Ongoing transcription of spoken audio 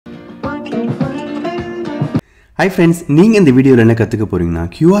Hi friends, நீங்க இந்த வீடியோல என்ன கத்துக்க போறீங்கன்னா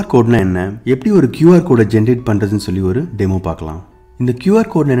QR கோட்னா என்ன, எப்படி ஒரு QR கோடை ஜெனரேட் பண்றதுன்னு சொல்லி ஒரு டெமோ பார்க்கலாம். இந்த QR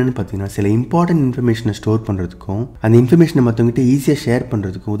கோட் என்னன்னு பார்த்தீங்கன்னா சில இம்பார்ட்டன்ட் இன்ஃபர்மேஷனை ஸ்டோர் பண்றதுக்கும் அந்த இன்ஃபர்மேஷனை மற்றவங்ககிட்ட ஈஸியா ஷேர்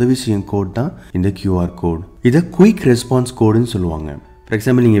பண்றதுக்கும் உதவி செய்யும் கோட் தான் இந்த QR கோட். இதை குயிக் ரெஸ்பான்ஸ் கோடுன்னு சொல்லுவாங்க. ஃபார்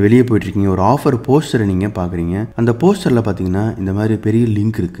எக்ஸாம்பிள் நீங்கள் வெளியே போயிட்டு இருக்கீங்க, ஒரு ஆஃபர் போஸ்டரை நீங்கள் பார்க்குறீங்க. அந்த போஸ்டரில் பார்த்தீங்கன்னா இந்த மாதிரி பெரிய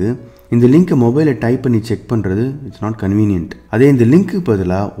லிங்க் இருக்குது. இந்த லிங்க்கை மொபைலில் டைப் பண்ணி செக் பண்ணுறது இட்ஸ் நாட் கன்வீனியன்ட். அதே இந்த லிங்க்கு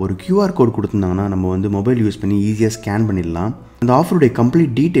பதிலாக ஒரு QR கோட் கொடுத்துருந்தாங்கன்னா நம்ம மொபைல் யூஸ் பண்ணி ஈஸியாக ஸ்கேன் பண்ணிடலாம். அந்த ஆஃபருடைய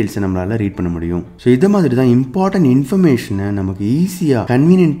கம்ப்ளீட் டீட்டெயில்ஸை நம்மளால் ரீட் பண்ண முடியும். ஸோ இதை மாதிரி தான் இம்பார்ட்டன்ட் இன்ஃபர்மேஷனை நமக்கு ஈஸியாக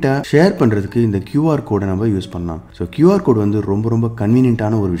கன்வீனியன்ட்டாக ஷேர் பண்ணுறதுக்கு இந்த QR கோடை நம்ம யூஸ் பண்ணலாம். ஸோ QR கோட் ரொம்ப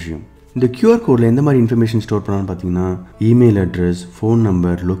கன்வீனியன்ட்டான ஒரு விஷயம். இந்த QR கோடில் எந்த மாதிரி இன்ஃபர்மேஷன் ஸ்டோர் பண்ணலாம்னு பார்த்தீங்கன்னா email address, phone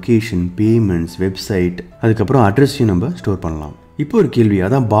number, location, payments, website, அதுக்கப்புறம் அட்ரஸையும் நம்ம ஸ்டோர் பண்ணலாம். இப்போ ஒரு கேள்வி,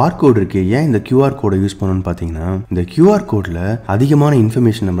 அதான் பார் கோட் இருக்கு, ஏன் இந்த QR கோடை யூஸ் பண்ணணும்னு பார்த்தீங்கன்னா இந்த QR கோடில் அதிகமான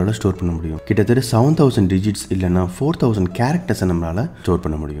இன்ஃபர்மேஷன் நம்மளால ஸ்டோர் பண்ண முடியும். கிட்டத்தட்ட 7000 டிஜிட்ஸ் இல்லைன்னா 4000 கேரக்டர்ஸை நம்மளால ஸ்டோர்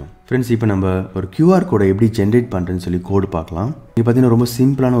பண்ண முடியும். ஃப்ரெண்ட்ஸ், இப்போ நம்ம ஒரு QR கோடை எப்படி ஜென்ரேட் பண்ணுறேன்னு சொல்லி கோடு பார்க்கலாம். இது பார்த்தீங்கன்னா ரொம்ப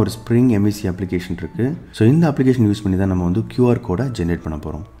சிம்பிளான ஒரு ஸ்ப்ரிங் MVC அப்ளிகேஷன் இருக்குது. ஸோ இந்த அப்ளிகேஷன் யூஸ் பண்ணி தான் நம்ம QR கோடை ஜென்ரேட் பண்ண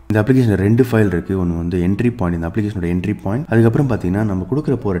போகிறோம். இந்த அப்ளிகேஷனில் 2 ஃபைல் இருக்குது. ஒன்று என்ட்ரி பாயிண்ட், இந்த அப்ளிகேஷனோட என்ட்ரி பாயிண்ட். அதுக்கப்புறம் பார்த்தீங்கன்னா நம்ம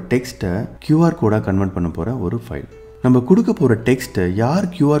கொடுக்குற போகிற டெக்ஸ்ட்டை QR கோடாக கன்வெர்ட் பண்ண போகிற ஒரு ஃபைல். நம்ம கொடுக்க போகிற டெக்ஸ்ட்டை யார்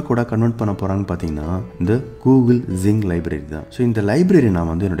QR கோடாக கன்வெர்ட் பண்ண போகிறாங்கன்னு பார்த்தீங்கன்னா இந்த கூகுள் zxing லைப்ரரி தான். ஸோ இந்த லைப்ரரி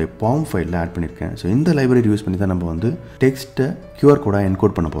நான் என்னுடைய பாம் ஃபைலில் ஆட் பண்ணியிருக்கேன். ஸோ இந்த லைப்ரரி யூஸ் பண்ணி தான் நம்ம டெக்ஸ்ட்டை QR கோடாக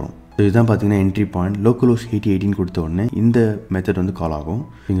என்கோட் பண்ண போகிறோம். ஸோ இதுதான் பார்த்தீங்கன்னா என்ட்ரி பாயிண்ட். லோக்கலோஸ் 8018 கொடுத்த உடனே இந்த மெத்தட் கால் ஆகும்.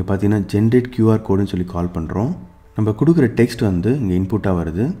 இங்கே பார்த்தீங்கன்னா ஜென்ரேட் QR கோடுன்னு சொல்லி கால் பண்ணுறோம். நம்ம கொடுக்குற டெக்ஸ்ட் இங்கே இன்புட்டாக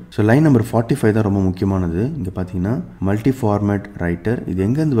வருது. ஸோ லைன் நம்பர் 45 தான் ரொம்ப முக்கியமானது. இங்கே பார்த்தீங்கன்னா மல்டி ஃபார்மேட் ரைட்டர். இது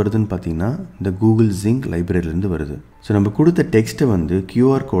எங்கேருந்து வருதுன்னு பார்த்தீங்கன்னா இந்த கூகுள் zxing லைப்ரரியிலேருந்து வருது. ஸோ நம்ம கொடுத்த டெக்ஸ்ட்டை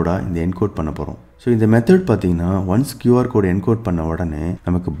QR கோடாக இந்த என்கோட் பண்ண போகிறோம். ஸோ இந்த மெத்தட் பார்த்தீங்கன்னா ஒன்ஸ் QR கோடு என்கோட் பண்ண உடனே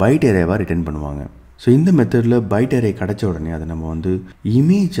நமக்கு பைட் அரேவாக ரிட்டர்ன் பண்ணுவாங்க. ஸோ இந்த மெத்தடில் பைட் அரே கிடச்ச உடனே அதை நம்ம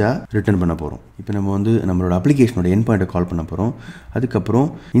இமேஜாக ரிட்டர்ன் பண்ண போகிறோம். இப்போ நம்ம நம்மளோட அப்ளிகேஷனோட என் பாயிண்ட்டை கால் பண்ண போகிறோம். அதுக்கப்புறம்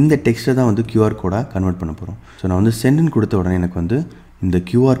இந்த டெக்ஸ்ட்டை தான் QR கோடாக கன்வெர்ட் பண்ண போகிறோம். ஸோ நான் சென்டுன்னு கொடுத்த உடனே எனக்கு இந்த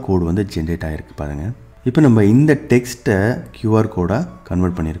QR கோடு ஜென்ரேட் ஆகிருக்கு பாருங்கள். இப்போ நம்ம இந்த டெக்ஸ்ட்டை QR கோடாக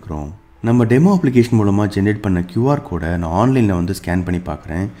கன்வெர்ட் பண்ணியிருக்கிறோம். நம்ம டெமோ அப்ளிகேஷன் மூலமாக ஜென்ரேட் பண்ண QR கோடை நான் ஆன்லைனில் ஸ்கேன் பண்ணி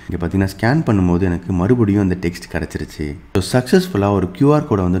பார்க்குறேன். இங்கே பார்த்தீங்கன்னா ஸ்கேன் பண்ணும்போது எனக்கு மறுபடியும் அந்த டெக்ஸ்ட் கிடச்சிருச்சு. ஸோ சக்ஸஸ்ஃபுல்லாக ஒரு QR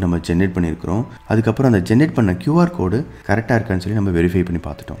கோடை நம்ம ஜென்ரேட் பண்ணியிருக்கிறோம். அதுக்கப்புறம் அந்த ஜென்ரேட் பண்ண QR கோடு கரெக்டாக இருக்கான்னு சொல்லி நம்ம வெரிஃபை பண்ணி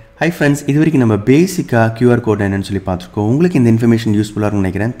பார்த்துட்டோம். ஹை ஃப்ரெண்ட்ஸ், இது வரைக்கும் நம்ம பேசிக்காக QR கோட் என்னன்னு சொல்லி பார்த்துருக்கோம். உங்களுக்கு இந்த இன்ஃபர்மேஷன் யூஸ்ஃபுல்லாக இருக்குன்னு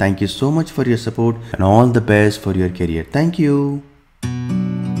நினைக்கிறேன். Thank you so much for your support and all the best for your career. Thank you.